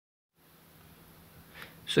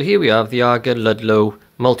So here we have the Aga Ludlow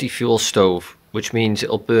multi-fuel stove, which means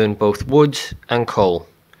it'll burn both wood and coal.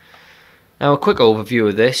 Now a quick overview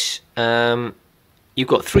of this. You've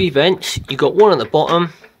got three vents. You've got one at the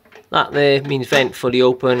bottom. That there means vent fully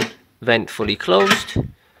open, vent fully closed.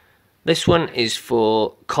 This one is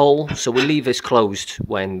for coal, so we'll leave this closed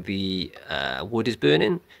when the wood is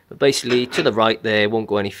burning. But basically to the right there, won't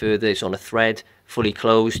go any further, it's on a thread, fully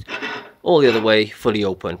closed. All the other way, fully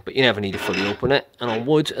open, but you never need to fully open it. And on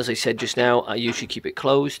wood, as I said just now, I usually keep it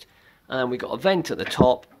closed. And we've got a vent at the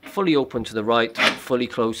top, fully open to the right, fully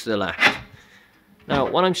closed to the left. Now,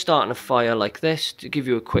 when I'm starting a fire like this, to give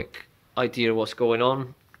you a quick idea of what's going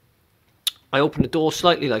on, I open the door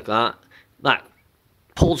slightly like that. That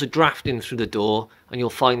pulls a draft in through the door, and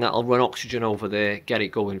you'll find that I'll run oxygen over there, get it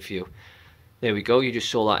going for you. There we go, you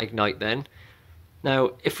just saw that ignite then.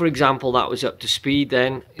 Now, if for example that was up to speed,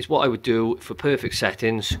 then is what I would do for perfect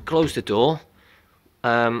settings. Close the door.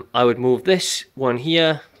 I would move this one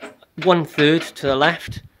here 1/3 to the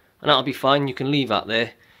left, and that'll be fine. You can leave that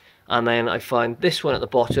there. And then I find this one at the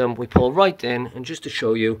bottom. We pull right in, and just to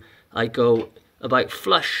show you, I go about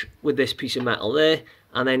flush with this piece of metal there,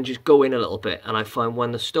 and then just go in a little bit. And I find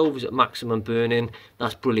when the stove is at maximum burning,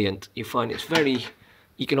 that's brilliant. You find it's very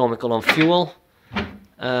economical on fuel.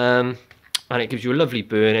 And it gives you a lovely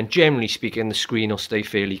burn, and generally speaking the screen will stay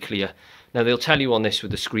fairly clear. Now they'll tell you on this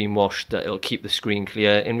with the screen wash that it'll keep the screen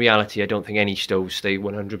clear. In reality I don't think any stoves stay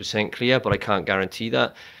 100% clear, but I can't guarantee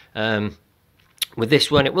that. With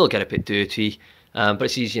this one it will get a bit dirty, but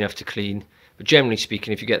it's easy enough to clean. But generally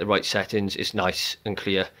speaking, if you get the right settings, it's nice and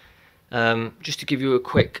clear. Just to give you a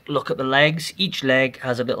quick look at the legs, each leg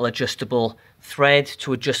has a little adjustable thread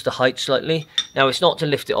to adjust the height slightly. Now it's not to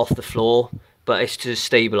lift it off the floor, but it's to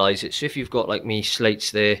stabilize it. So if you've got, like me,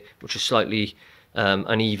 slates there which are slightly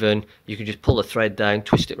uneven, you can just pull the thread down,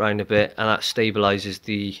 twist it round a bit, and that stabilizes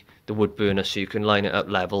the wood burner, so you can line it up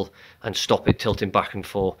level and stop it tilting back and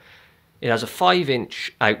forth. It has a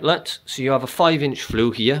 5-inch outlet, so you have a 5-inch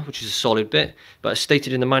flue here, which is a solid bit, but as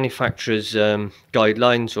stated in the manufacturer's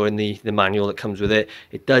guidelines, or in the manual that comes with it,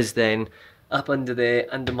 it does then, up under there,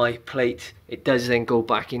 under my plate, it does then go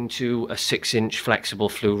back into a 6-inch flexible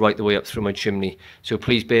flue right the way up through my chimney. So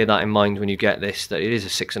please bear that in mind when you get this, that it is a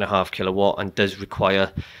 6.5 kilowatt and does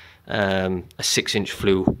require a 6-inch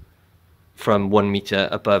flue from 1 meter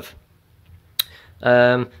above.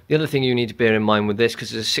 The other thing you need to bear in mind with this,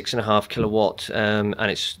 because it's a 6.5 kilowatt and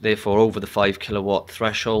it's therefore over the 5 kilowatt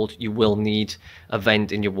threshold, you will need a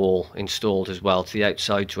vent in your wall installed as well to the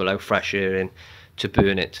outside to allow fresh air in to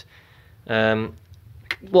burn it.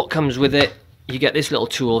 What comes with it, you get this little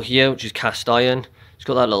tool here which is cast iron. It's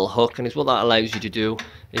got that little hook, and it's what that allows you to do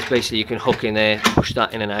is basically you can hook in there, push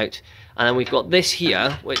that in and out. And then we've got this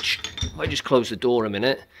here, which, if I just close the door a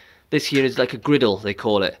minute, this here is like a griddle they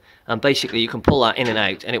call it, and basically you can pull that in and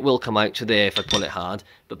out, and it will come out to there if I pull it hard.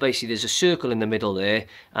 But basically there's a circle in the middle there,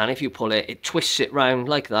 and if you pull it, it twists it round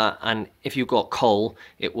like that, and if you've got coal,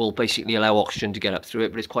 it will basically allow oxygen to get up through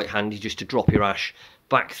it. But it's quite handy just to drop your ash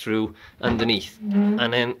back through underneath.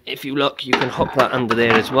 And then if you look, you can hook that under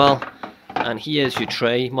there as well. And here's your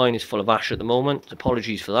tray. Mine is full of ash at the moment,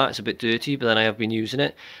 apologies for that, it's a bit dirty, but then I have been using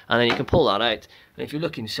it. And then you can pull that out, and if you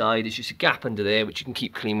look inside, there's just a gap under there which you can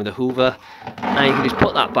keep clean with a hoover, and you can just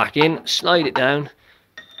put that back in, slide it down,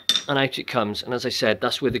 and out it comes. And as I said,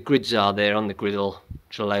 that's where the grids are there on the griddle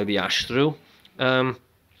to allow the ash through.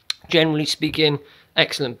 Generally speaking,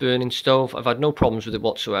 excellent burning stove. I've had no problems with it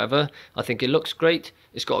whatsoever. I think it looks great.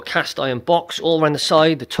 It's got a cast iron box all around the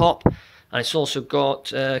side, the top, and it's also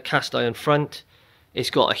got a cast iron front. It's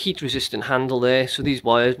got a heat resistant handle there, so these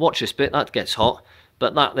wires, watch this bit, that gets hot,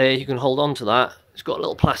 but that there, you can hold on to that. It's got a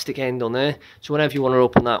little plastic end on there, so whenever you want to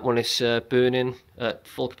open that when it's burning at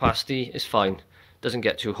full capacity, it's fine. Doesn't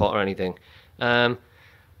get too hot or anything.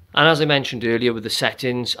 And as I mentioned earlier with the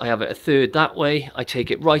settings, I have it a third that way. I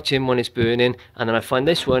take it right in when it's burning, and then I find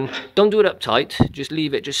this one, don't do it up tight, just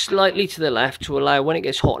leave it just slightly to the left to allow when it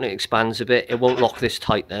gets hot and it expands a bit, it won't lock this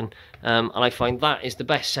tight then. And I find that is the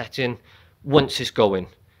best setting once it's going.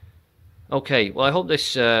 Okay, well I hope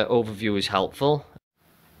this overview is helpful.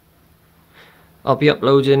 I'll be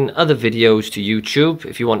uploading other videos to YouTube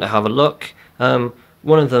if you want to have a look.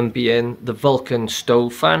 One of them being the Vulcan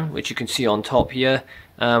stove fan, which you can see on top here.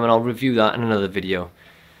 And I'll review that in another video.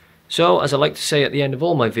 So, as I like to say at the end of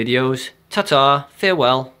all my videos, ta-ta,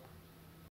 farewell.